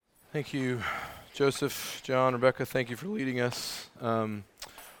Thank you, Joseph, John, Rebecca. Thank you for leading us.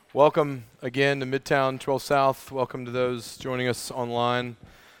 Welcome again to Midtown 12 South. Welcome to those joining us online,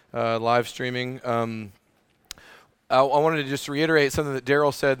 live streaming. I wanted to just reiterate something that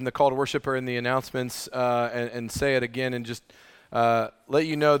Daryl said in the call to worship or in the announcements and say it again and just let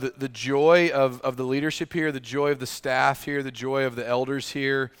you know that the joy of the leadership here, the joy of the staff here, the joy of the elders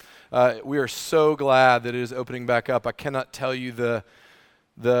here, we are so glad that it is opening back up. I cannot tell you the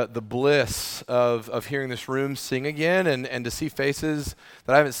bliss of hearing this room sing again and to see faces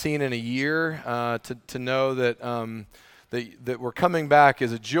that I haven't seen in a year, to know that that we're coming back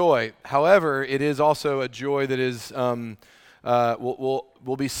is a joy. However, it is also a joy that is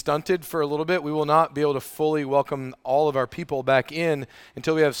will be stunted for a little bit. We will not be able to fully welcome all of our people back in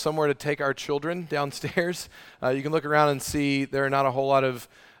until we have somewhere to take our children downstairs. You can look around and see there are not a whole lot of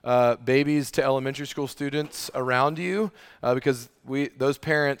babies to elementary school students around you because those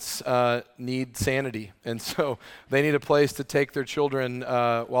parents need sanity, and so they need a place to take their children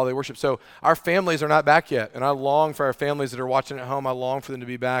while they worship. So our families are not back yet, and I long for our families that are watching at home. I long for them to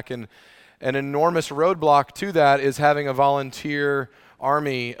be back, and an enormous roadblock to that is having a volunteer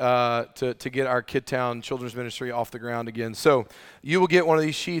army to get our Kidtown Children's Ministry off the ground again. So you will get one of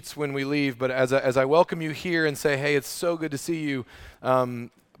these sheets when we leave, but as I welcome you here and say, hey, it's so good to see you,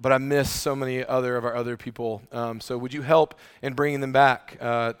 but I miss so many of our other people. So would you help in bringing them back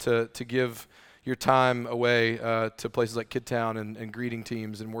to give your time away to places like Kidtown and greeting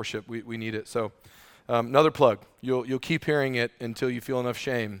teams and worship? We need it. So another plug. You'll keep hearing it until you feel enough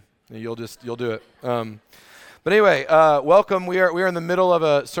shame, and you'll do it. But anyway, welcome. We are in the middle of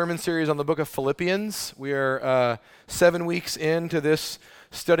a sermon series on the book of Philippians. We are 7 weeks into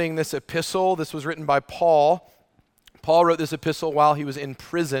studying this epistle. This was written by Paul. Paul wrote this epistle while he was in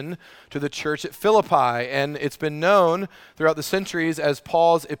prison to the church at Philippi, and it's been known throughout the centuries as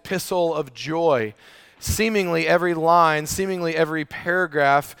Paul's epistle of joy. Seemingly every line, seemingly every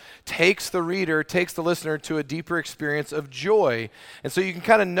paragraph takes the listener to a deeper experience of joy. And so you can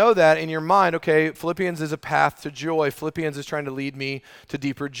kind of know that in your mind, okay, Philippians is a path to joy. Philippians is trying to lead me to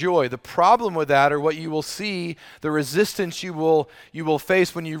deeper joy. The problem with that, or what you will see, the resistance you will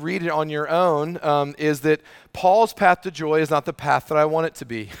face when you read it on your own, is that Paul's path to joy is not the path that I want it to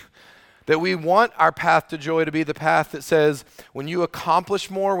be. That we want our path to joy to be the path that says when you accomplish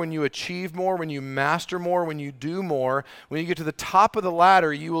more, when you achieve more, when you master more, when you do more, when you get to the top of the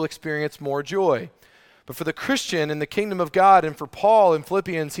ladder, you will experience more joy. But for the Christian in the kingdom of God, and for Paul in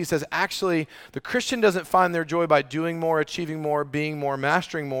Philippians, he says actually the Christian doesn't find their joy by doing more, achieving more, being more,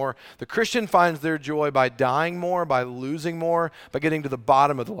 mastering more. The Christian finds their joy by dying more, by losing more, by getting to the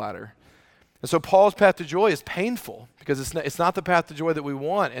bottom of the ladder. And so Paul's path to joy is painful because it's not the path to joy that we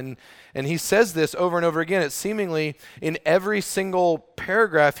want. And he says this over and over again. It's seemingly in every single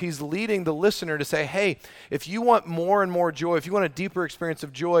paragraph, he's leading the listener to say, hey, if you want more and more joy, if you want a deeper experience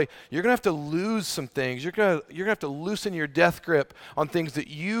of joy, you're going to have to lose some things. You're going to have to loosen your death grip on things that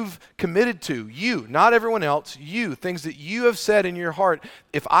you've committed to. You, not everyone else, you, things that you have said in your heart,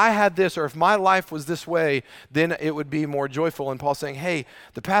 if I had this or if my life was this way, then it would be more joyful. And Paul's saying, hey,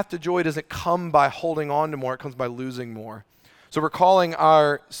 the path to joy doesn't come by holding on to more, it comes by losing more. So we're calling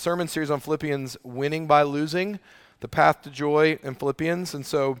our sermon series on Philippians Winning by Losing, the path to joy in Philippians. And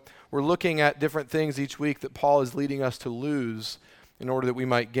so we're looking at different things each week that Paul is leading us to lose in order that we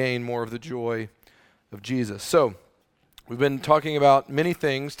might gain more of the joy of Jesus. So we've been talking about many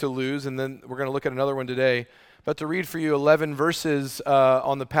things to lose, and then we're going to look at another one today. But to read for you 11 verses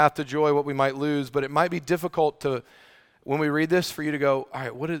on the path to joy, what we might lose, but it might be difficult to, when we read this, for you to go, all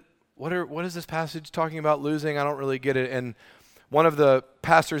right, what is this passage talking about losing? I don't really get it. And one of the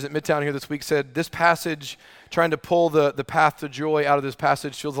pastors at Midtown here this week said, this passage, trying to pull the path to joy out of this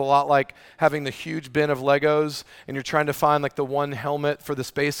passage feels a lot like having the huge bin of Legos and you're trying to find like the one helmet for the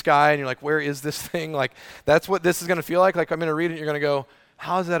space guy and you're like, where is this thing? Like, that's what this is going to feel like. Like, I'm going to read it and you're going to go,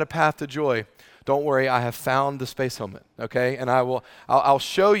 how is that a path to joy? Don't worry, I have found the space helmet, okay? And I'll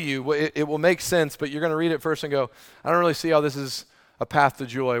show you, it will make sense, but you're going to read it first and go, I don't really see how this is a path to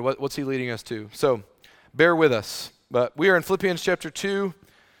joy. What's he leading us to? So bear with us. But we are in Philippians chapter 2,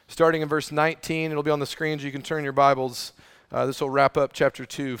 starting in verse 19. It'll be on the screen so you can turn your Bibles. This will wrap up chapter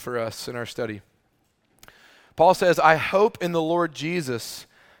 2 for us in our study. Paul says, I hope in the Lord Jesus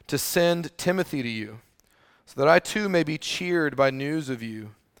to send Timothy to you, so that I too may be cheered by news of you.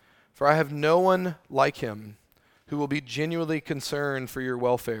 For I have no one like him who will be genuinely concerned for your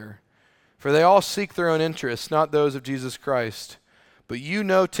welfare. For they all seek their own interests, not those of Jesus Christ. But you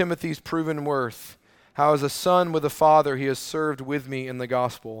know Timothy's proven worth, how as a son with a father he has served with me in the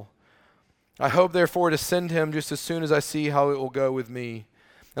gospel. I hope therefore to send him just as soon as I see how it will go with me.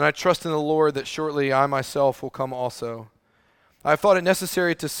 And I trust in the Lord that shortly I myself will come also. I have thought it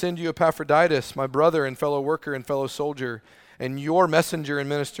necessary to send you Epaphroditus, my brother and fellow worker and fellow soldier, and your messenger and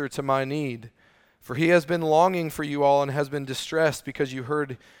minister to my need. For he has been longing for you all and has been distressed because you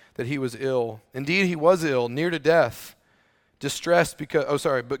heard that he was ill. Indeed, he was ill, near to death, distressed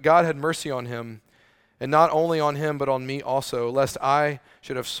but God had mercy on him, and not only on him, but on me also, lest I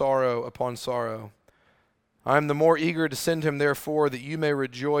should have sorrow upon sorrow. I am the more eager to send him, therefore, that you may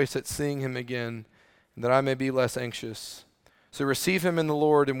rejoice at seeing him again, and that I may be less anxious. So receive him in the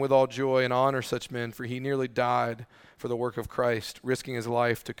Lord and with all joy, and honor such men, for he nearly died for the work of Christ, risking his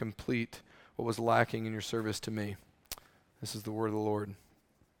life to complete what was lacking in your service to me. This is the word of the Lord.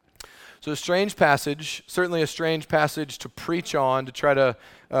 So a strange passage, certainly a strange passage to preach on, to try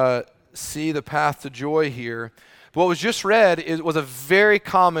to see the path to joy here. What was just read was a very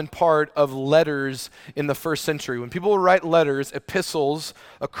common part of letters in the first century. When people would write letters, epistles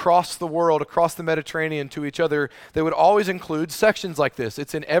across the world, across the Mediterranean to each other, they would always include sections like this.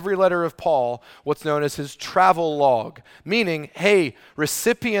 It's in every letter of Paul, what's known as his travel log, meaning, hey,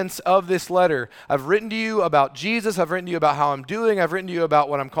 recipients of this letter, I've written to you about Jesus, I've written to you about how I'm doing, I've written to you about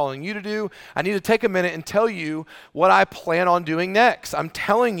what I'm calling you to do. I need to take a minute and tell you what I plan on doing next. I'm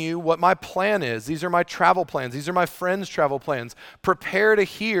telling you what my plan is. These are my travel plans. These are my friends' travel plans. Prepare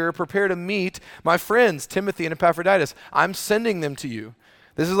to meet my friends, Timothy and Epaphroditus. I'm sending them to you.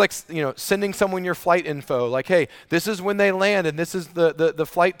 This is like, sending someone your flight info. Like, hey, this is when they land and this is the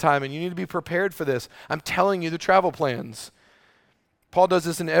flight time and you need to be prepared for this. I'm telling you the travel plans. Paul does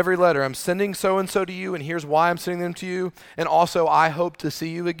this in every letter. I'm sending so-and-so to you and here's why I'm sending them to you. And also, I hope to see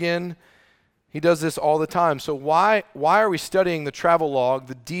you again. He does this all the time. So why are we studying the travel log,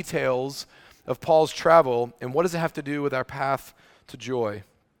 the details of Paul's travel, and what does it have to do with our path to joy?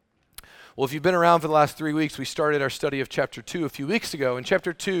 Well, if you've been around for the last 3 weeks, we started our study of chapter 2 a few weeks ago, and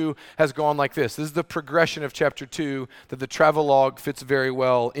chapter 2 has gone like this. This is the progression of chapter 2 that the travel log fits very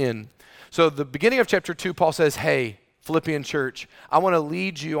well in. So the beginning of chapter 2, Paul says, hey, Philippian church, I want to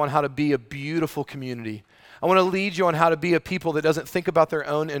lead you on how to be a beautiful community. I want to lead you on how to be a people that doesn't think about their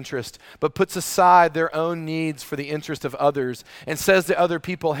own interest, but puts aside their own needs for the interest of others and says to other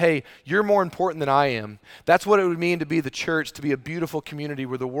people, hey, you're more important than I am. That's what it would mean to be the church, to be a beautiful community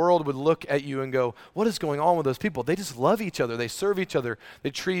where the world would look at you and go, what is going on with those people? They just love each other. They serve each other.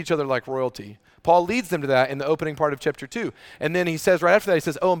 They treat each other like royalty. Paul leads them to that in the opening part of chapter 2. And then he says right after that, he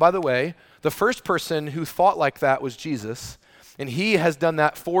says, oh, and by the way, the first person who thought like that was Jesus, and he has done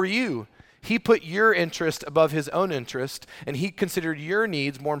that for you. He put your interest above his own interest, and he considered your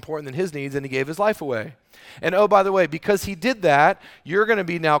needs more important than his needs, and he gave his life away. And oh, by the way, because he did that, you're going to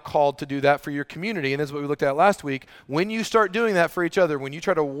be now called to do that for your community. And this is what we looked at last week. When you start doing that for each other, when you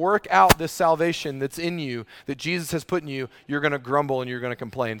try to work out this salvation that's in you, that Jesus has put in you, you're going to grumble and you're going to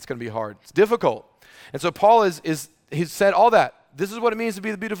complain. It's going to be hard. It's difficult. And so Paul he's said all that. This is what it means to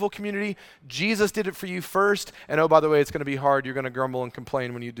be the beautiful community. Jesus did it for you first. And oh, by the way, it's going to be hard. You're going to grumble and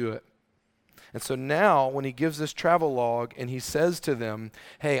complain when you do it. And so now when he gives this travel log and he says to them,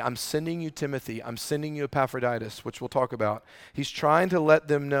 hey, I'm sending you Timothy, I'm sending you Epaphroditus, which we'll talk about. He's trying to let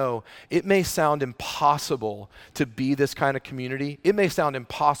them know it may sound impossible to be this kind of community. It may sound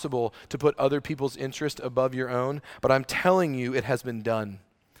impossible to put other people's interest above your own, but I'm telling you it has been done.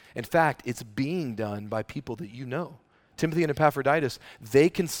 In fact, it's being done by people that you know. Timothy and Epaphroditus, they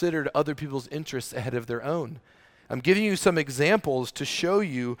considered other people's interests ahead of their own. I'm giving you some examples to show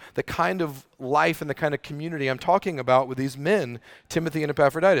you the kind of life and the kind of community I'm talking about with these men, Timothy and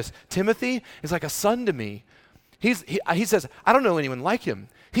Epaphroditus. Timothy is like a son to me. He says, I don't know anyone like him.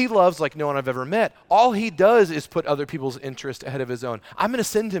 He loves like no one I've ever met. All he does is put other people's interest ahead of his own. I'm going to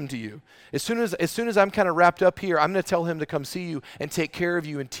send him to you. As soon as I'm kind of wrapped up here, I'm going to tell him to come see you and take care of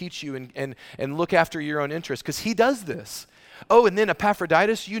you and teach you and look after your own interests, because he does this. Oh, and then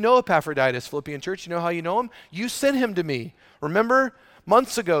Epaphroditus, you know Epaphroditus, Philippian church, you know how you know him? You sent him to me. Remember?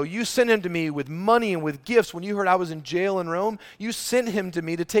 Months ago, you sent him to me with money and with gifts. When you heard I was in jail in Rome, you sent him to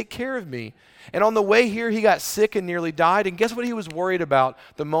me to take care of me. And on the way here, he got sick and nearly died. And guess what he was worried about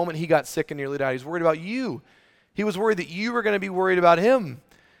the moment he got sick and nearly died? He was worried about you. He was worried that you were going to be worried about him.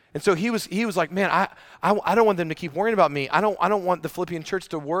 And so he was like, man, I don't want them to keep worrying about me. I don't want the Philippian church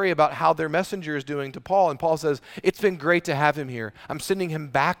to worry about how their messenger is doing to Paul. And Paul says, it's been great to have him here. I'm sending him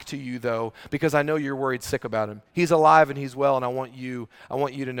back to you, though, because I know you're worried sick about him. He's alive and he's well, and I want you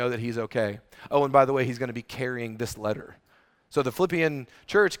to know that he's okay. Oh, and by the way, he's going to be carrying this letter. So the Philippian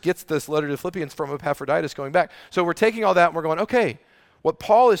church gets this letter to the Philippians from Epaphroditus going back. So we're taking all that and we're going, okay, what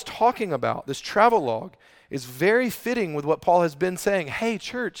Paul is talking about, this travel log, is very fitting with what Paul has been saying. Hey,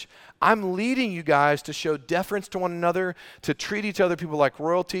 church, I'm leading you guys to show deference to one another, to treat each other people like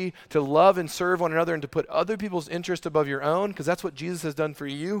royalty, to love and serve one another, and to put other people's interest above your own, because that's what Jesus has done for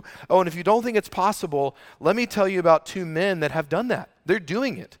you. Oh, and if you don't think it's possible, let me tell you about two men that have done that. They're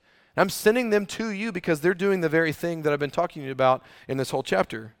doing it. I'm sending them to you because they're doing the very thing that I've been talking to you about in this whole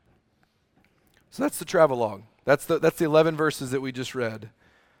chapter. So that's the travelogue. That's the 11 verses that we just read.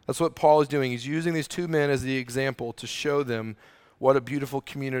 That's what Paul is doing. He's using these two men as the example to show them what a beautiful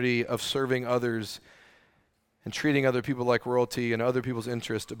community of serving others and treating other people like royalty and other people's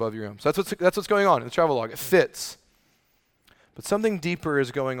interest above your own. So that's what's going on in the travelogue. It fits. But something deeper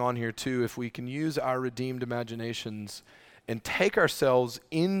is going on here too if we can use our redeemed imaginations and take ourselves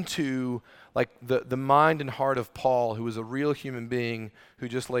into like the mind and heart of Paul, who was a real human being who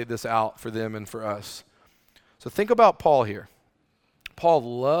just laid this out for them and for us. So think about Paul here.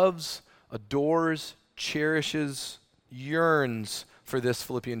 Paul loves, adores, cherishes, yearns for this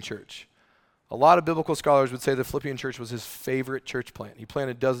Philippian church. A lot of biblical scholars would say the Philippian church was his favorite church plant. He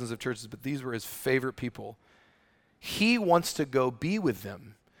planted dozens of churches, but these were his favorite people. He wants to go be with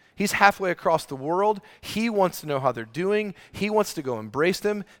them. He's halfway across the world. He wants to know how they're doing. He wants to go embrace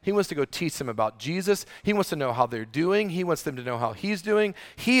them. He wants to go teach them about Jesus. He wants to know how they're doing. He wants them to know how he's doing.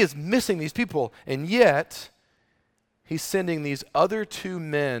 He is missing these people, and yet he's sending these other two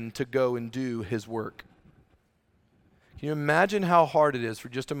men to go and do his work. Can you imagine how hard it is for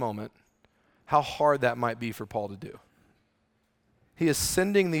just a moment, how hard that might be for Paul to do? He is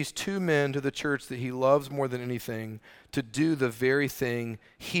sending these two men to the church that he loves more than anything to do the very thing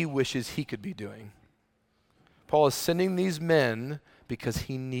he wishes he could be doing. Paul is sending these men because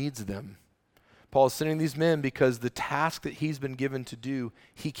he needs them. Paul is sending these men because the task that he's been given to do,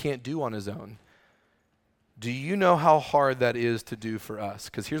 he can't do on his own. Do you know how hard that is to do for us?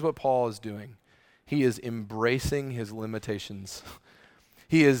 Because here's what Paul is doing. He is embracing his limitations.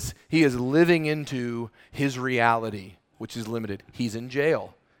 He is living into his reality, which is limited. He's in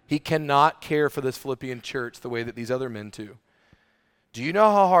jail. He cannot care for this Philippian church the way that these other men do. Do you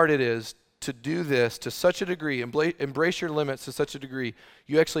know how hard it is to do this to such a degree, embrace your limits to such a degree,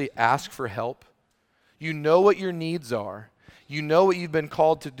 you actually ask for help? You know what your needs are. You know what you've been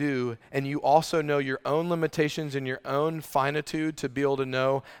called to do, and you also know your own limitations and your own finitude to be able to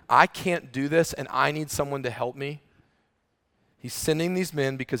know, I can't do this and I need someone to help me. He's sending these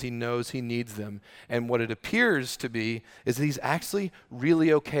men because he knows he needs them. And what it appears to be is that he's actually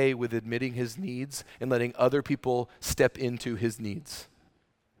really okay with admitting his needs and letting other people step into his needs.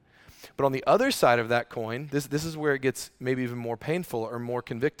 But on the other side of that coin, this is where it gets maybe even more painful or more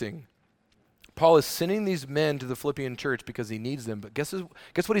convicting. Paul is sending these men to the Philippian church because he needs them. But guess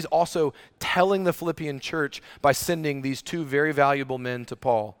what he's also telling the Philippian church by sending these two very valuable men to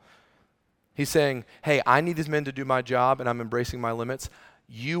Paul? He's saying, hey, I need these men to do my job, and I'm embracing my limits.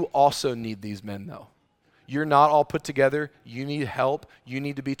 You also need these men, though. You're not all put together. You need help. You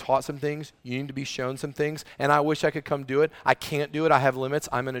need to be taught some things. You need to be shown some things. And I wish I could come do it. I can't do it. I have limits.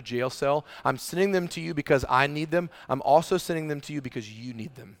 I'm in a jail cell. I'm sending them to you because I need them. I'm also sending them to you because you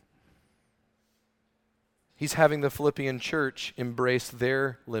need them. He's having the Philippian church embrace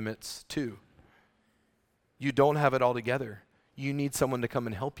their limits too. You don't have it all together. You need someone to come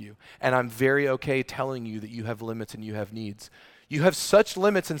and help you. And I'm very okay telling you that you have limits and you have needs. You have such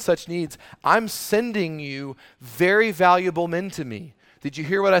limits and such needs. I'm sending you very valuable men to me. Did you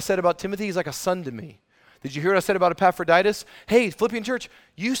hear what I said about Timothy? He's like a son to me. Did you hear what I said about Epaphroditus? Hey, Philippian church,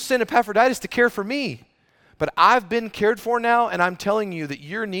 you sent Epaphroditus to care for me. But I've been cared for now, and I'm telling you that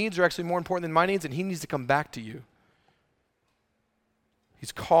your needs are actually more important than my needs, and he needs to come back to you.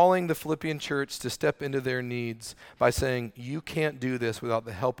 He's calling the Philippian church to step into their needs by saying, you can't do this without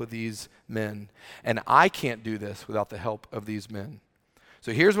the help of these men, and I can't do this without the help of these men.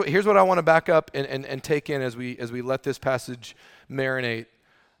 So here's what I want to back up and take in as we let this passage marinate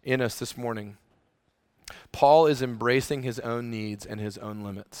in us this morning. Paul is embracing his own needs and his own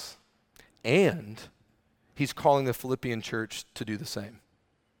limits, and he's calling the Philippian church to do the same.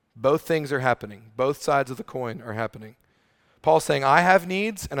 Both things are happening. Both sides of the coin are happening. Paul's saying, I have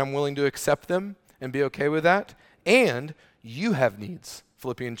needs, and I'm willing to accept them and be okay with that. And you have needs,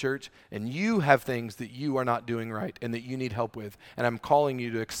 Philippian church, and you have things that you are not doing right and that you need help with. And I'm calling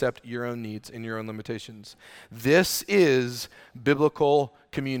you to accept your own needs and your own limitations. This is biblical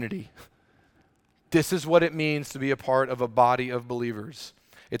community. This is what it means to be a part of a body of believers.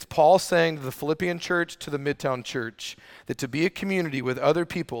 It's Paul saying to the Philippian church, to the Midtown church, that to be a community with other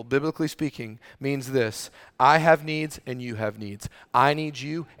people, biblically speaking, means this: I have needs and you have needs. I need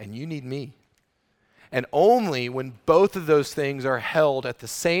you and you need me. And only when both of those things are held at the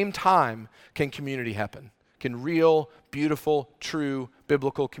same time can community happen. can real, beautiful, true,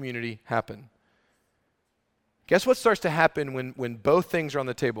 biblical community happen. Guess what starts to happen when both things are on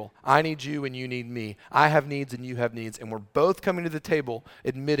the table? I need you and you need me. I have needs and you have needs, and we're both coming to the table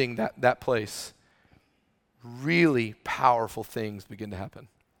admitting that place. Really powerful things begin to happen.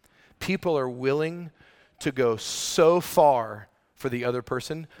 People are willing to go so far for the other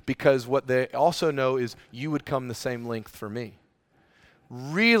person because what they also know is you would come the same length for me.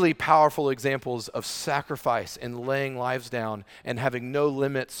 Really powerful examples of sacrifice and laying lives down and having no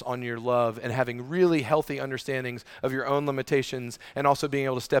limits on your love and having really healthy understandings of your own limitations and also being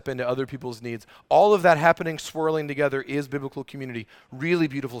able to step into other people's needs. All of that happening, swirling together is biblical community. Really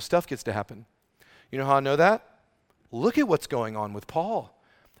beautiful stuff gets to happen. You know how I know that? Look at what's going on with Paul.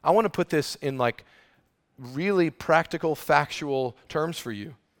 I want to put this in like really practical, factual terms for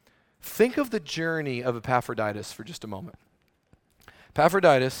you. Think of the journey of Epaphroditus for just a moment.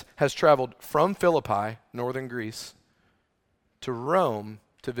 Epaphroditus has traveled from Philippi, northern Greece, to Rome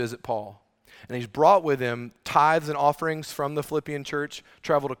to visit Paul. And he's brought with him tithes and offerings from the Philippian church,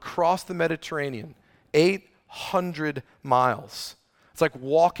 traveled across the Mediterranean, 800 miles. It's like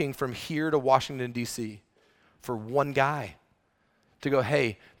walking from here to Washington, D.C. for one guy to go,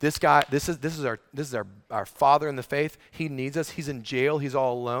 hey, this guy, this is our father in the faith. He needs us. He's in jail. He's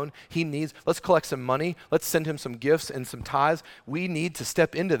all alone. Let's collect some money. Let's send him some gifts and some tithes. We need to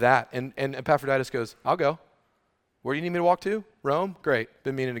step into that. And Epaphroditus goes, I'll go. Where do you need me to walk to? Rome? Great.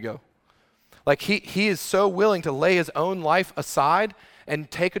 Been meaning to go. Like he is so willing to lay his own life aside and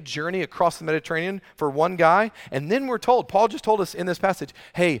take a journey across the Mediterranean for one guy. And then we're told, Paul just told us in this passage,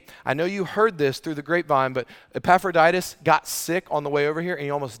 hey, I know you heard this through the grapevine, but Epaphroditus got sick on the way over here and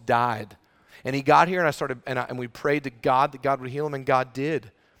he almost died. And he got here and we prayed to God that God would heal him, and God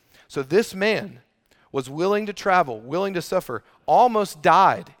did. So this man was willing to travel, willing to suffer, almost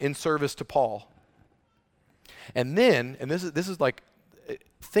died in service to Paul. And then, and this is like,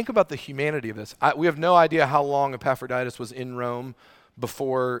 think about the humanity of this. We have no idea how long Epaphroditus was in Rome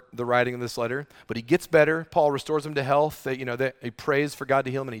before the writing of this letter, but he gets better. Paul restores him to health. He prays for God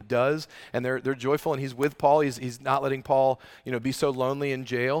to heal him, and he does. And they're joyful, and he's with Paul. He's not letting Paul, be so lonely in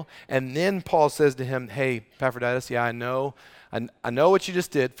jail. And then Paul says to him, "Hey, Epaphroditus, yeah, I know what you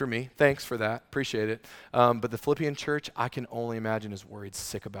just did for me. Thanks for that. Appreciate it. But the Philippian church, I can only imagine, is worried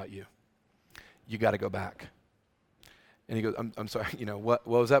sick about you. You got to go back." And he goes, I'm sorry, what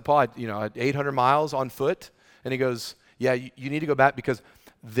was that, Paul? 800 miles on foot? And he goes, yeah, you need to go back because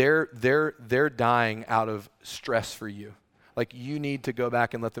they're dying out of stress for you. Like, you need to go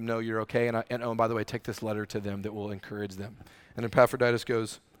back and let them know you're okay. And by the way, take this letter to them that will encourage them. And Epaphroditus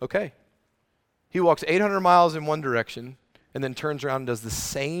goes, okay. He walks 800 miles in one direction and then turns around and does the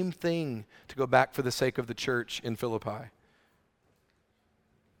same thing to go back for the sake of the church in Philippi.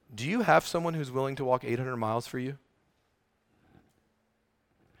 Do you have someone who's willing to walk 800 miles for you?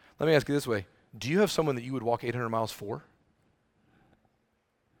 Let me ask you this way. Do you have someone that you would walk 800 miles for?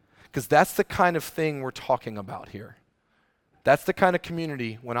 Because that's the kind of thing we're talking about here. That's the kind of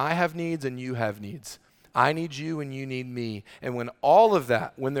community when I have needs and you have needs. I need you and you need me. And when all of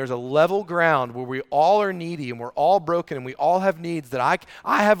that, when there's a level ground where we all are needy and we're all broken and we all have needs that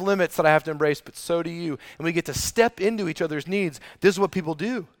I have limits that I have to embrace, but so do you. And we get to step into each other's needs. This is what people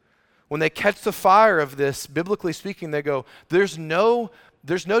do. When they catch the fire of this, biblically speaking, they go, there's no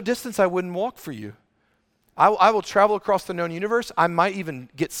distance I wouldn't walk for you. I will travel across the known universe. I might even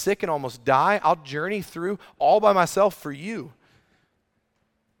get sick and almost die. I'll journey through all by myself for you.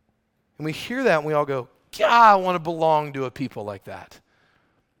 And we hear that and we all go, God, I want to belong to a people like that.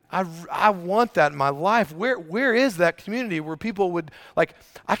 I want that in my life. Where is that community where people would,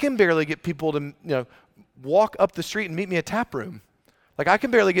 I can barely get people to walk up the street and meet me at Tap Room. I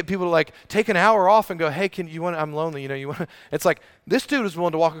can barely get people to take an hour off and go, hey, I'm lonely, it's like, this dude was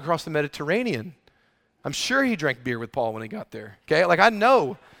willing to walk across the Mediterranean. I'm sure he drank beer with Paul when he got there, okay? I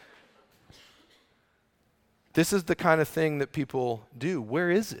know. This is the kind of thing that people do. Where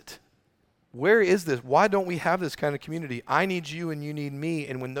is it? Where is this? Why don't we have this kind of community? I need you and you need me,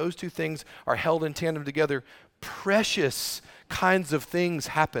 and when those two things are held in tandem together, precious kinds of things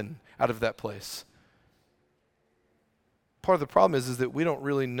happen out of that place. Part of the problem is that we don't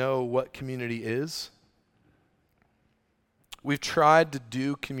really know what community is. We've tried to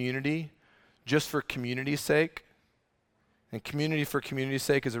do community just for community's sake. And community for community's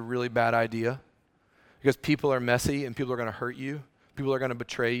sake is a really bad idea because people are messy and people are going to hurt you. People are going to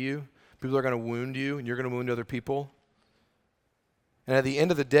betray you. People are going to wound you, and you're going to wound other people. And at the end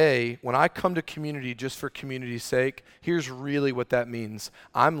of the day, when I come to community just for community's sake, here's really what that means.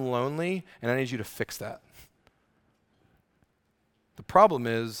 I'm lonely, and I need you to fix that. The problem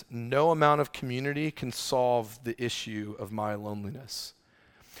is no amount of community can solve the issue of my loneliness.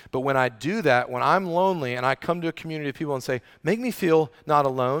 But when I do that, when I'm lonely and I come to a community of people and say, make me feel not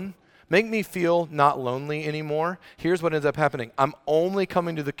alone, make me feel not lonely anymore, here's what ends up happening. I'm only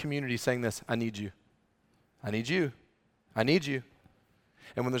coming to the community saying this: I need you. I need you. I need you.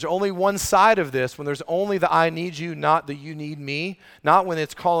 And when there's only one side of this, when there's only the I need you, not the you need me, not when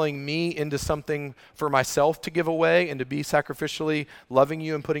it's calling me into something for myself to give away and to be sacrificially loving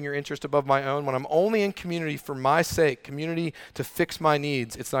you and putting your interest above my own, when I'm only in community for my sake, community to fix my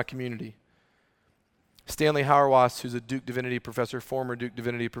needs, it's not community. Stanley Hauerwas, who's a Duke Divinity professor, former Duke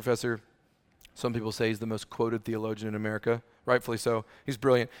Divinity professor, some people say he's the most quoted theologian in America, rightfully so. He's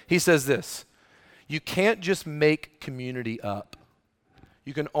brilliant. He says this: you can't just make community up.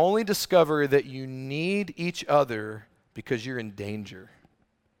 You can only discover that you need each other because you're in danger.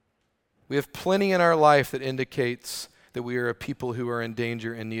 We have plenty in our life that indicates that we are a people who are in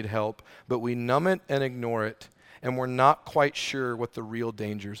danger and need help, but we numb it and ignore it, and we're not quite sure what the real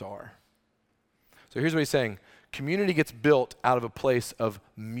dangers are. So here's what he's saying. Community gets built out of a place of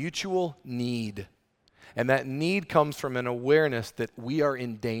mutual need, and that need comes from an awareness that we are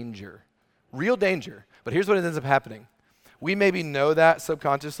in danger, real danger. But here's what ends up happening. We maybe know that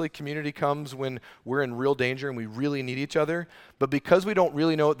subconsciously. Community comes when we're in real danger and we really need each other. But because we don't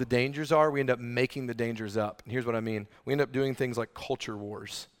really know what the dangers are, we end up making the dangers up. And here's what I mean. We end up doing things like culture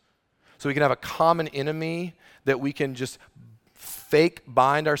wars. So we can have a common enemy that we can just fake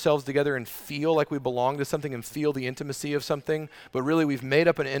bind ourselves together and feel like we belong to something and feel the intimacy of something. But really we've made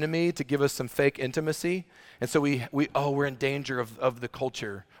up an enemy to give us some fake intimacy. And so we're in danger of the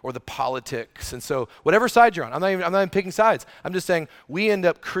culture or the politics. And so whatever side you're on, I'm not even picking sides. I'm just saying we end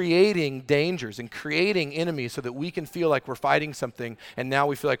up creating dangers and creating enemies so that we can feel like we're fighting something, and now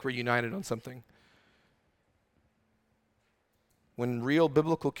we feel like we're united on something. When real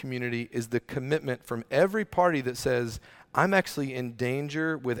biblical community is the commitment from every party that says, I'm actually in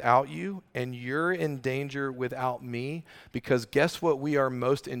danger without you, and you're in danger without me, because guess what we are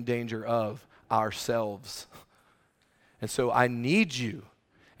most in danger of? Ourselves. And so I need you,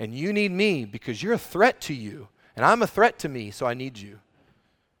 and you need me because you're a threat to you, and I'm a threat to me, so I need you.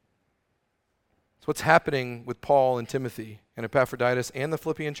 That's what's happening with Paul and Timothy and Epaphroditus and the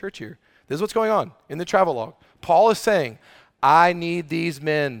Philippian church here. This is what's going on in the travelogue. Paul is saying, I need these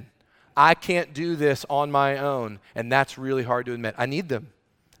men. I can't do this on my own, and that's really hard to admit. I need them.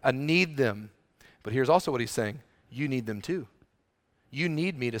 I need them. But here's also what he's saying. You need them too. You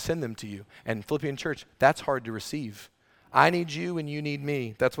need me to send them to you. And Philippian church, that's hard to receive. I need you and you need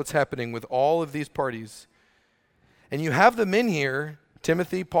me. That's what's happening with all of these parties. And you have the men here,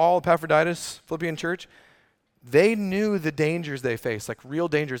 Timothy, Paul, Epaphroditus, Philippian church. They knew the dangers they faced, like real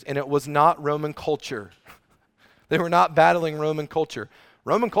dangers, and it was not Roman culture. They were not battling Roman culture.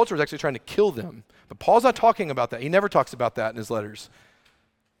 Roman culture was actually trying to kill them. But Paul's not talking about that. He never talks about that in his letters.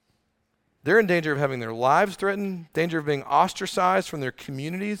 They're in danger of having their lives threatened, danger of being ostracized from their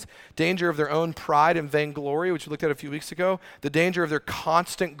communities, danger of their own pride and vainglory, which we looked at a few weeks ago, the danger of their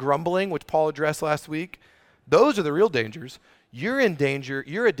constant grumbling, which Paul addressed last week. Those are the real dangers. You're in danger.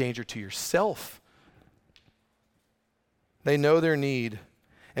 You're a danger to yourself. They know their need.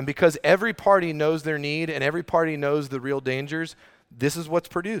 And because every party knows their need and every party knows the real dangers, this is what's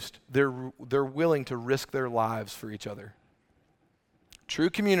produced. They're willing to risk their lives for each other. True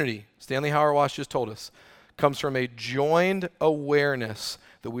community, Stanley Hauerwas just told us, comes from a joined awareness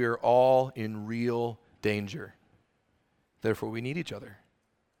that we are all in real danger. Therefore, we need each other.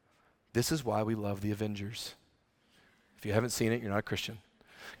 This is why we love the Avengers. If you haven't seen it, you're not a Christian.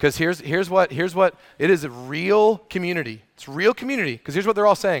 Because here's what it is: a real community. It's real community. Because here's what they're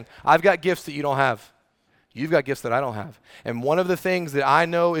all saying: I've got gifts that you don't have. You've got gifts that I don't have. And one of the things that I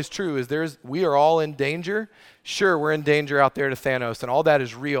know is true is we are all in danger. Sure, we're in danger out there to Thanos, and all that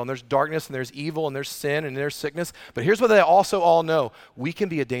is real. And there's darkness, and there's evil, and there's sin, and there's sickness. But here's what they also all know: we can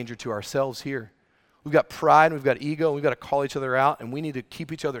be a danger to ourselves here. We've got pride, and we've got ego, and we've got to call each other out, and we need to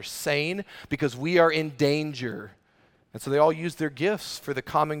keep each other sane because we are in danger. And so they all use their gifts for the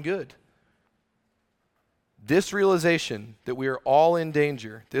common good. This realization that we are all in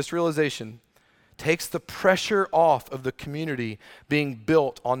danger, this realization takes the pressure off of the community being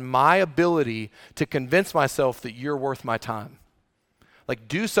built on my ability to convince myself that you're worth my time. Like,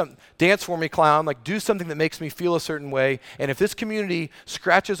 dance for me, clown. Like, do something that makes me feel a certain way. And if this community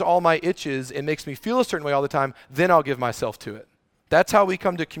scratches all my itches and makes me feel a certain way all the time, then I'll give myself to it. That's how we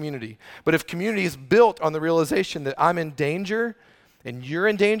come to community. But if community is built on the realization that I'm in danger and you're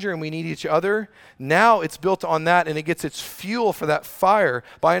in danger and we need each other, now it's built on that, and it gets its fuel for that fire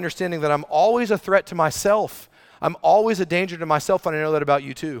by understanding that I'm always a threat to myself. I'm always a danger to myself, and I know that about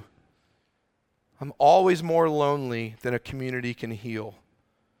you too. I'm always more lonely than a community can heal.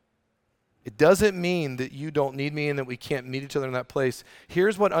 It doesn't mean that you don't need me and that we can't meet each other in that place.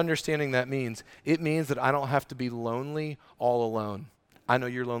 Here's what understanding that means. It means that I don't have to be lonely all alone. I know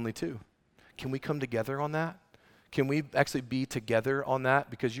you're lonely too. Can we come together on that? Can we actually be together on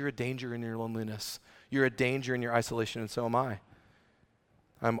that? Because you're a danger in your loneliness. You're a danger in your isolation, and so am I.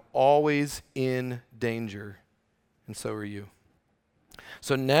 I'm always in danger, and so are you.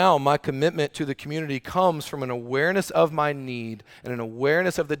 So now my commitment to the community comes from an awareness of my need and an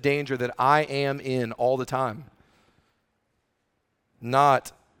awareness of the danger that I am in all the time.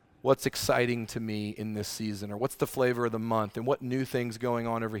 Not what's exciting to me in this season, or what's the flavor of the month, and what new things going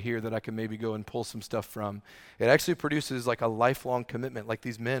on over here that I can maybe go and pull some stuff from. It actually produces like a lifelong commitment, like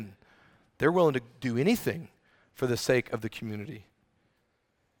these men. They're willing to do anything for the sake of the community.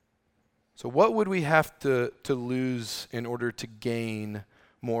 So what would we have to lose in order to gain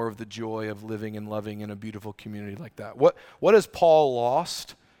more of the joy of living and loving in a beautiful community like that? What has Paul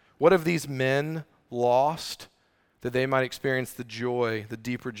lost? What have these men lost that they might experience the joy, the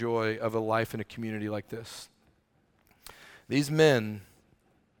deeper joy of a life in a community like this? These men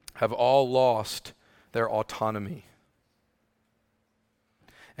have all lost their autonomy.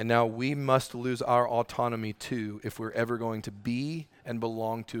 And now we must lose our autonomy too if we're ever going to be and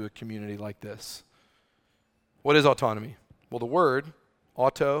belong to a community like this. What is autonomy? Well, the word,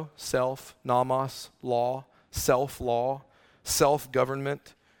 auto, self, nomos, law, self-law,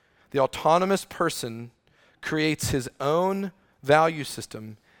 self-government. The autonomous person creates his own value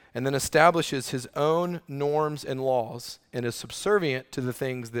system and then establishes his own norms and laws and is subservient to the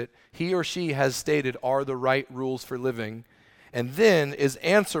things that he or she has stated are the right rules for living, and then is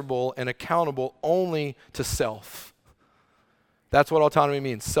answerable and accountable only to self. That's what autonomy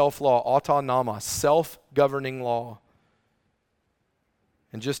means. Self-law, autonomos, self-governing law.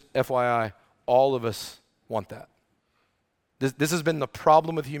 And just FYI, all of us want that. This has been the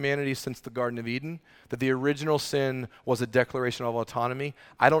problem with humanity since the Garden of Eden, that the original sin was a declaration of autonomy.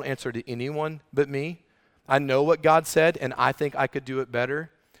 I don't answer to anyone but me. I know what God said, and I think I could do it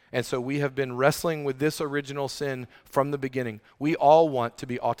better. And so we have been wrestling with this original sin from the beginning. We all want to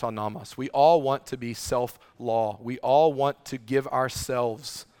be autonomous. We all want to be self-law. We all want to give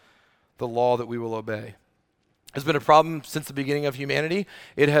ourselves the law that we will obey. It's been a problem since the beginning of humanity.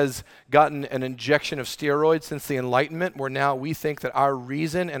 It has gotten an injection of steroids since the Enlightenment, where now we think that our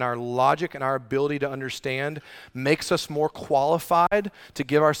reason and our logic and our ability to understand makes us more qualified to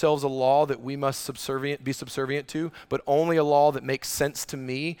give ourselves a law that we must be subservient to, but only a law that makes sense to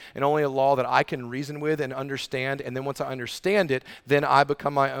me and only a law that I can reason with and understand. And then once I understand it, then I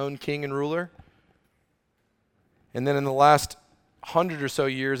become my own king and ruler. And then in the last 100 or so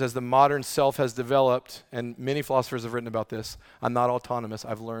years, as the modern self has developed, and many philosophers have written about this, I'm not autonomous.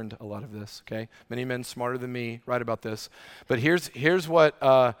 I've learned a lot of this, okay? Many men smarter than me write about this. But here's what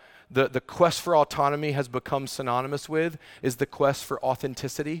the quest for autonomy has become synonymous with, is the quest for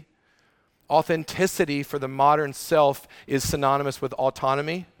authenticity. Authenticity for the modern self is synonymous with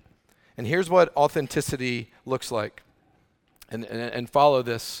autonomy. And here's what authenticity looks like. And follow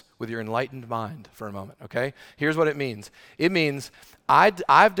this with your enlightened mind for a moment, okay? Here's what it means. It means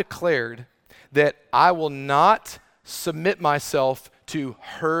I've declared that I will not submit myself to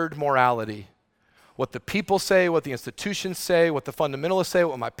herd morality. What the people say, what the institutions say, what the fundamentalists say,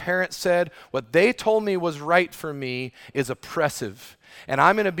 what my parents said, what they told me was right for me is oppressive. And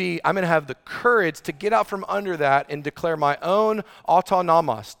I'm going to have the courage to get out from under that and declare my own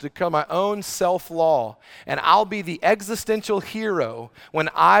autonomos, declare my own self-law. And I'll be the existential hero when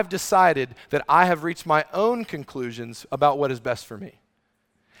I've decided that I have reached my own conclusions about what is best for me.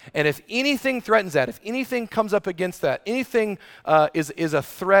 And if anything threatens that, if anything comes up against that, anything is a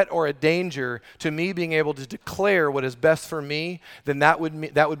threat or a danger to me being able to declare what is best for me, then that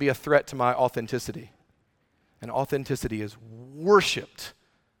would be a threat to my authenticity. And authenticity is worshipped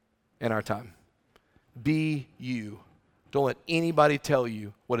in our time. Be you. Don't let anybody tell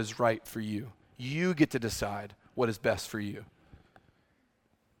you what is right for you. You get to decide what is best for you.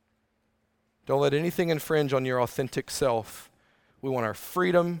 Don't let anything infringe on your authentic self. We want our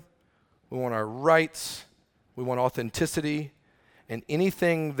freedom. We want our rights. We want authenticity. And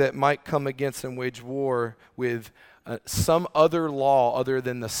anything that might come against and wage war with some other law other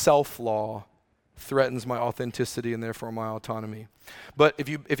than the self-law threatens my authenticity and therefore my autonomy. But if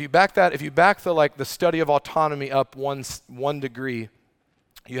you back the study of autonomy up one degree,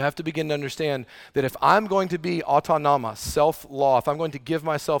 you have to begin to understand that if I'm going to be autonomous, self-law, if I'm going to give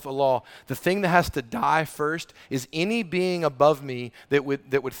myself a law, the thing that has to die first is any being above me that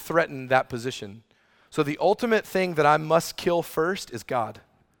would threaten that position. So the ultimate thing that I must kill first is God.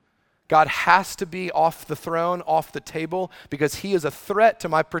 God has to be off the throne, off the table, because he is a threat to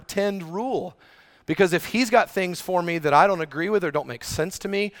my pretend rule. Because if he's got things for me that I don't agree with or don't make sense to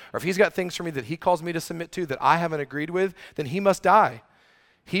me, or if he's got things for me that he calls me to submit to that I haven't agreed with, then he must die.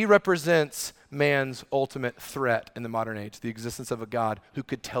 He represents man's ultimate threat in the modern age, the existence of a God who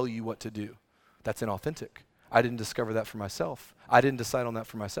could tell you what to do. That's inauthentic. I didn't discover that for myself. I didn't decide on that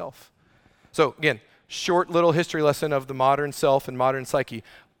for myself. So again, short little history lesson of the modern self and modern psyche.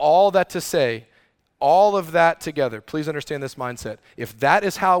 All that to say, all of that together, please understand this mindset. If that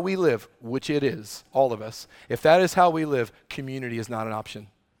is how we live, which it is, all of us, if that is how we live, community is not an option.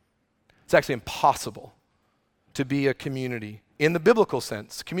 It's actually impossible to be a community in the biblical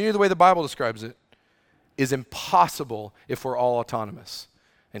sense. Community, the way the Bible describes it, is impossible if we're all autonomous.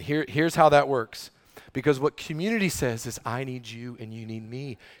 And here's how that works. Because what community says is, I need you and you need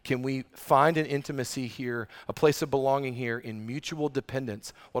me. Can we find an intimacy here, a place of belonging here in mutual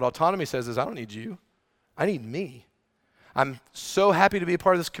dependence? What autonomy says is, I don't need you. I need me. I'm so happy to be a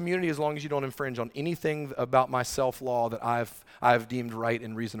part of this community as long as you don't infringe on anything about my self-law that I've deemed right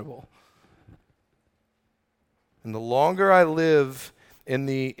and reasonable. And the longer I live in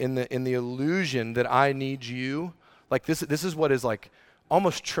the illusion that I need you, like this is what is like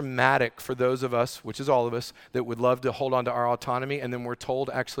almost traumatic for those of us, which is all of us, that would love to hold on to our autonomy, and then we're told,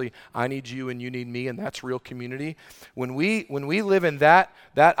 actually, I need you and you need me, and that's real community. When we live in that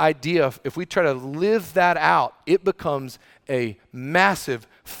idea, if we try to live that out, it becomes a massive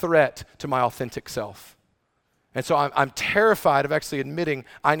threat to my authentic self. And so I'm terrified of actually admitting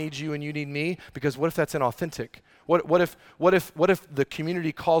I need you and you need me, because what if that's inauthentic? What if the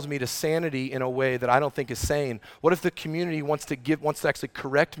community calls me to sanity in a way that I don't think is sane? What if the community wants to actually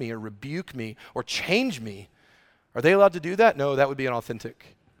correct me or rebuke me or change me? Are they allowed to do that? No, that would be inauthentic.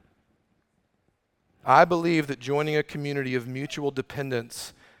 I believe that joining a community of mutual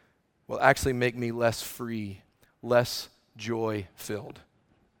dependence will actually make me less free, less joy-filled.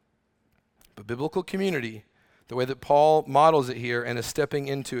 But biblical community, the way that Paul models it here and is stepping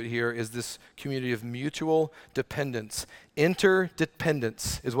into it here, is this community of mutual dependence.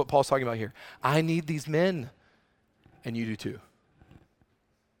 Interdependence is what Paul's talking about here. I need these men, and you do too.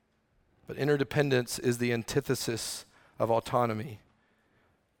 But interdependence is the antithesis of autonomy,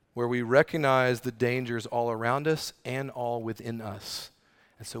 where we recognize the dangers all around us and all within us.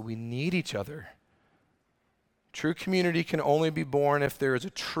 And so we need each other. True community can only be born if there is a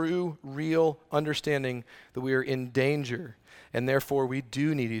true, real understanding that we are in danger, and therefore we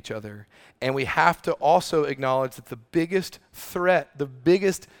do need each other. And we have to also acknowledge that the biggest threat, the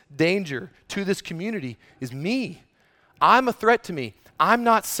biggest danger to this community is me. I'm a threat to me. I'm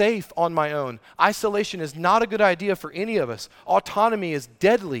not safe on my own. Isolation is not a good idea for any of us. Autonomy is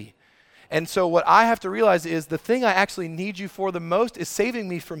deadly. And so what I have to realize is the thing I actually need you for the most is saving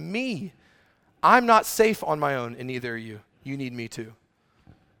me from me. I'm not safe on my own, and neither are you. You need me too.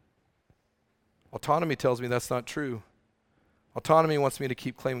 Autonomy tells me that's not true. Autonomy wants me to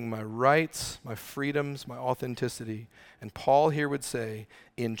keep claiming my rights, my freedoms, my authenticity. And Paul here would say,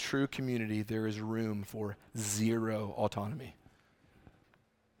 in true community, there is room for zero autonomy.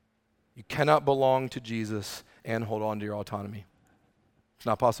 You cannot belong to Jesus and hold on to your autonomy. It's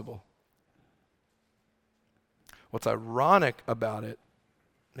not possible. What's ironic about it,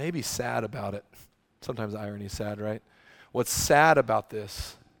 maybe sad about it. Sometimes irony is sad, right? What's sad about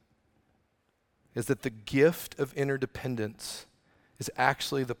this is that the gift of interdependence is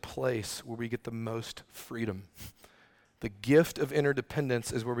actually the place where we get the most freedom. The gift of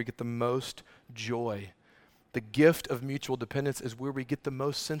interdependence is where we get the most joy. The gift of mutual dependence is where we get the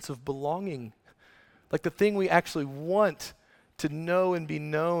most sense of belonging. Like the thing we actually want to know and be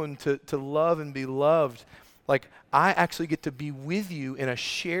known, to love and be loved. Like, I actually get to be with you in a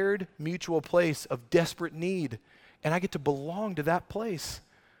shared mutual place of desperate need, and I get to belong to that place.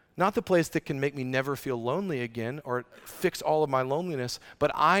 Not the place that can make me never feel lonely again or fix all of my loneliness,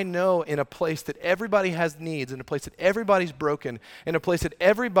 but I know in a place that everybody has needs, in a place that everybody's broken, in a place that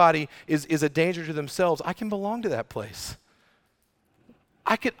everybody is a danger to themselves, I can belong to that place.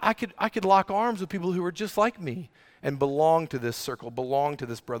 I could lock arms with people who are just like me and belong to this circle, belong to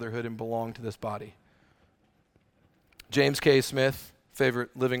this brotherhood, and belong to this body. James K. Smith, favorite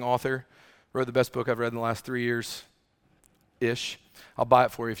living author, wrote the best book I've read in the last 3 years-ish. I'll buy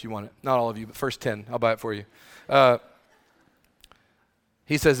it for you if you want it. Not all of you, but first 10, I'll buy it for you.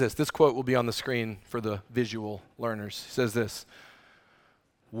 He says this quote will be on the screen for the visual learners. He says this: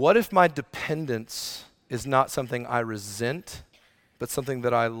 what if my dependence is not something I resent, but something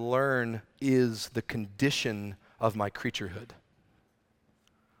that I learn is the condition of my creaturehood?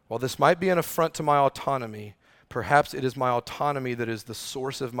 While this might be an affront to my autonomy, perhaps it is my autonomy that is the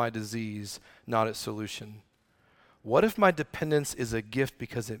source of my disease, not its solution. What if my dependence is a gift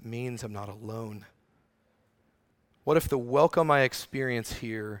because it means I'm not alone? What if the welcome I experience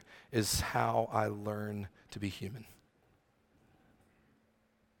here is how I learn to be human?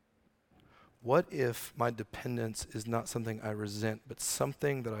 What if my dependence is not something I resent, but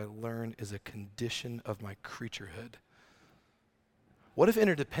something that I learn is a condition of my creaturehood? What if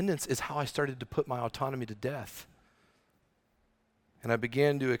interdependence is how I started to put my autonomy to death? And I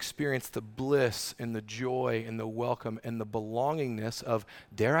began to experience the bliss and the joy and the welcome and the belongingness of,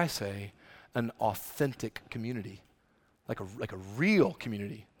 dare I say, an authentic community. Like a real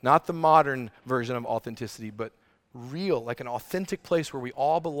community. Not the modern version of authenticity, but real, like an authentic place where we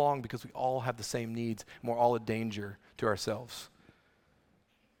all belong because we all have the same needs and we're all a danger to ourselves.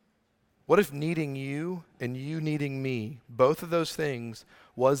 What if needing you and you needing me, both of those things,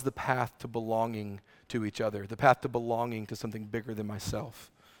 was the path to belonging to each other, the path to belonging to something bigger than myself?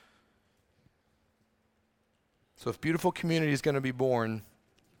 So if beautiful community is going to be born,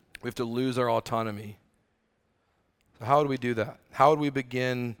 we have to lose our autonomy. So how would we do that? How would we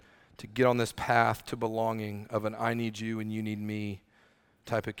begin to get on this path to belonging of an I need you and you need me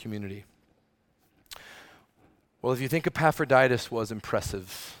type of community? Well, if you think Epaphroditus was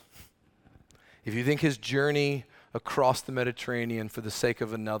impressive, if you think his journey across the Mediterranean for the sake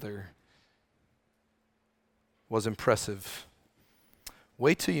of another was impressive,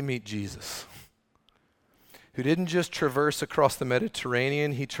 wait till you meet Jesus, who didn't just traverse across the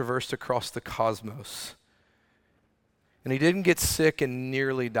Mediterranean, he traversed across the cosmos. And he didn't get sick and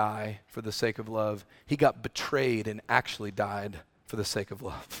nearly die for the sake of love. He got betrayed and actually died for the sake of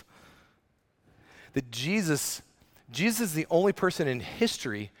love. That Jesus is the only person in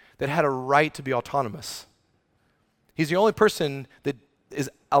history that had a right to be autonomous. He's the only person that is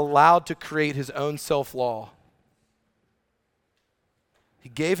allowed to create his own self-law. He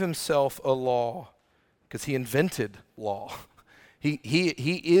gave himself a law because he invented law. He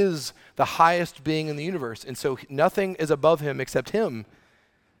is the highest being in the universe, and so nothing is above him except him.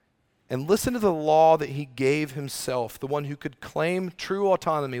 And listen to the law that he gave himself, the one who could claim true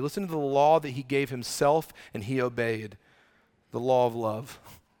autonomy. Listen to the law that he gave himself and he obeyed. The law of love,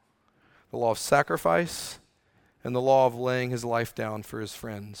 the law of sacrifice, and the law of laying his life down for his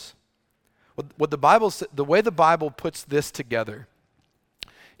friends. What the way the Bible puts this together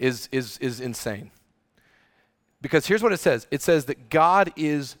is insane. Because here's what it says. It says that God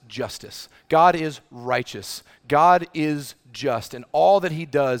is justice. God is righteous. God is just. And all that he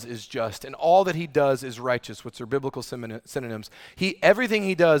does is just. And all that he does is righteous, which are biblical synonyms. Everything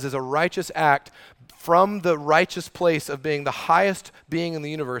he does is a righteous act from the righteous place of being the highest being in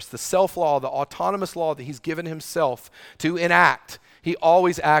the universe, the self-law, the autonomous law that he's given himself to enact. He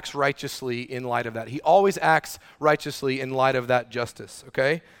always acts righteously in light of that. He always acts righteously in light of that justice,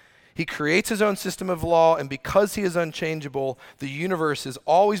 okay? He creates his own system of law, and because he is unchangeable, the universe is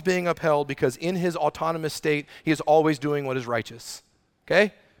always being upheld because in his autonomous state, he is always doing what is righteous.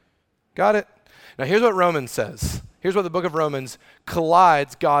 Okay? Got it? Now here's what Romans says. Here's what the book of Romans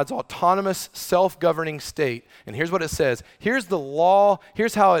collides God's autonomous, self-governing state. And here's what it says. Here's the law.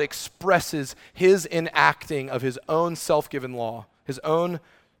 Here's how it expresses his enacting of his own self-given law, his own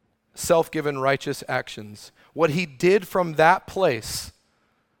self-given righteous actions. What he did from that place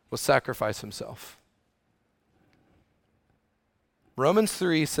was sacrifice himself. Romans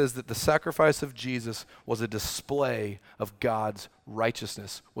 3 says that the sacrifice of Jesus was a display of God's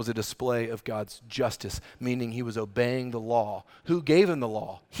righteousness, was a display of God's justice, meaning he was obeying the law. Who gave him the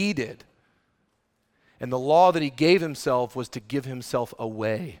law? He did. And the law that he gave himself was to give himself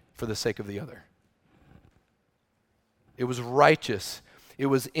away for the sake of the other. It was righteous. It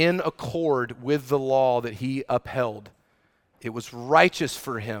was in accord with the law that he upheld. It was righteous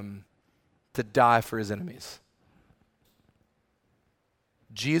for him to die for his enemies.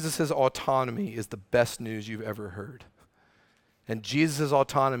 Jesus' autonomy is the best news you've ever heard. And Jesus'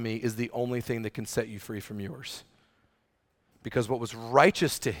 autonomy is the only thing that can set you free from yours. Because what was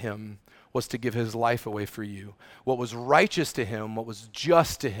righteous to him was to give his life away for you. What was righteous to him, what was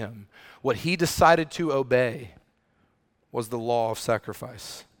just to him, what he decided to obey was the law of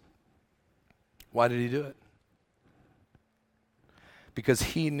sacrifice. Why did he do it? Because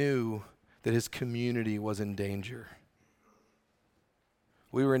he knew that his community was in danger.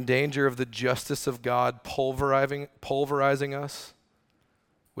 We were in danger of the justice of God pulverizing us,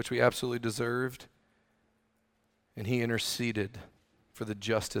 which we absolutely deserved, and he interceded for the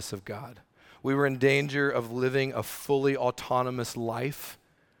justice of God. We were in danger of living a fully autonomous life,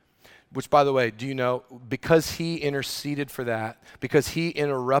 Which, by the way, do you know, because he interceded for that, because he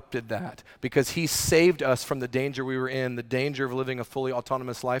interrupted that, because he saved us from the danger we were in, the danger of living a fully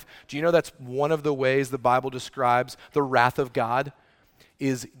autonomous life, do you know that's one of the ways the Bible describes the wrath of God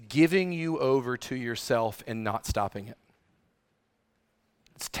is giving you over to yourself and not stopping it?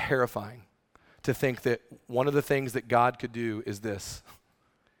 It's terrifying to think that one of the things that God could do is this.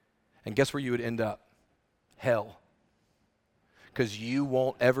 And guess where you would end up? Hell. Because you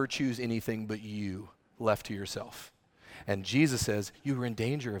won't ever choose anything but you left to yourself. And Jesus says, you are in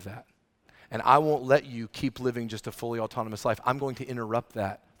danger of that. And I won't let you keep living just a fully autonomous life. I'm going to interrupt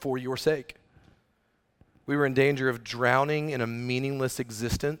that for your sake. We were in danger of drowning in a meaningless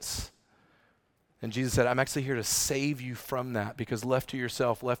existence. And Jesus said, I'm actually here to save you from that, because left to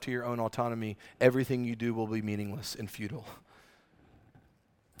yourself, left to your own autonomy, everything you do will be meaningless and futile.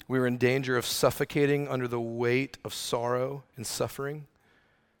 We were in danger of suffocating under the weight of sorrow and suffering,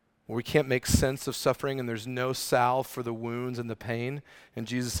 where we can't make sense of suffering and there's no salve for the wounds and the pain. And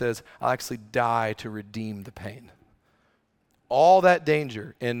Jesus says, I'll actually die to redeem the pain. All that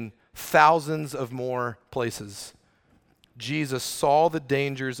danger in thousands of more places. Jesus saw the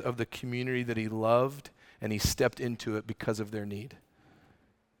dangers of the community that he loved, and he stepped into it because of their need.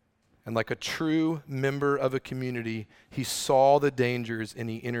 And like a true member of a community, he saw the dangers and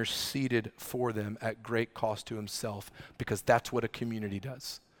he interceded for them at great cost to himself, because that's what a community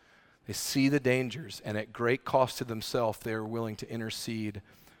does. They see the dangers, and at great cost to themselves, they are willing to intercede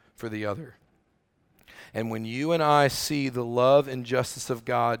for the other. And when you and I see the love and justice of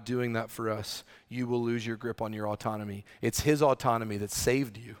God doing that for us, you will lose your grip on your autonomy. It's his autonomy that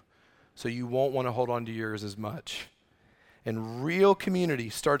saved you, so you won't want to hold on to yours as much. And real community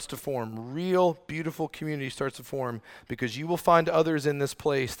starts to form. Real, beautiful community starts to form, because you will find others in this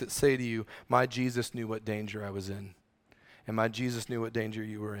place that say to you, my Jesus knew what danger I was in. And my Jesus knew what danger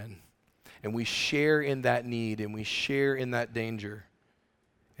you were in. And we share in that need, and we share in that danger.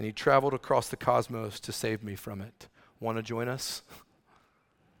 And he traveled across the cosmos to save me from it. Want to join us?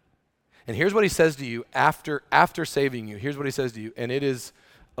 And here's what he says to you after saving you. Here's what he says to you. And it is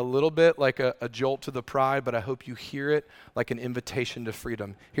a little bit like a jolt to the pride, but I hope you hear it like an invitation to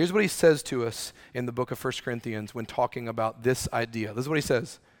freedom. Here's what he says to us in the book of 1 Corinthians when talking about this idea. This is what he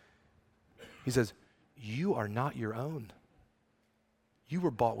says. He says, you are not your own. You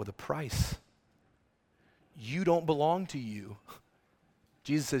were bought with a price. You don't belong to you.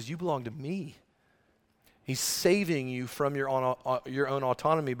 Jesus says, you belong to me. He's saving you from your own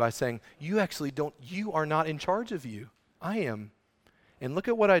autonomy by saying, you are not in charge of you. I am. And look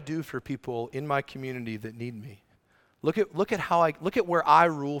at what I do for people in my community that need me. Look at where I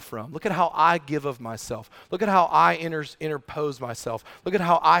rule from. Look at how I give of myself. Look at how I interpose myself. Look at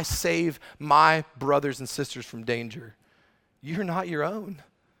how I save my brothers and sisters from danger. You're not your own.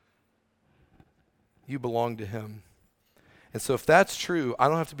 You belong to him. And so if that's true, I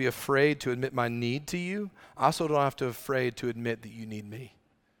don't have to be afraid to admit my need to you. I also don't have to be afraid to admit that you need me.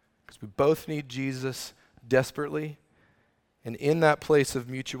 Because we both need Jesus desperately. And in that place of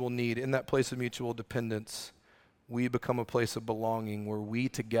mutual need, in that place of mutual dependence, we become a place of belonging where we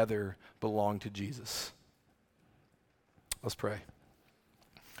together belong to Jesus. Let's pray.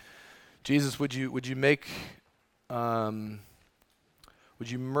 Jesus, would you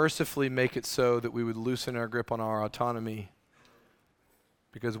mercifully make it so that we would loosen our grip on our autonomy,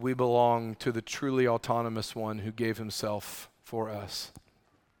 because we belong to the truly autonomous one who gave himself for us.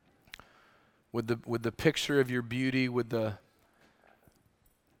 With the picture of your beauty, with the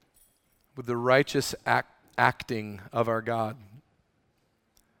righteous acting of our God,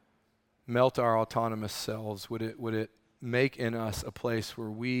 melt our autonomous selves. Would it make in us a place where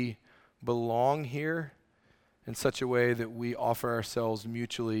we belong here in such a way that we offer ourselves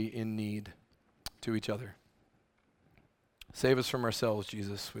mutually in need to each other? Save us from ourselves,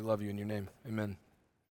 Jesus. We love you in your name. Amen.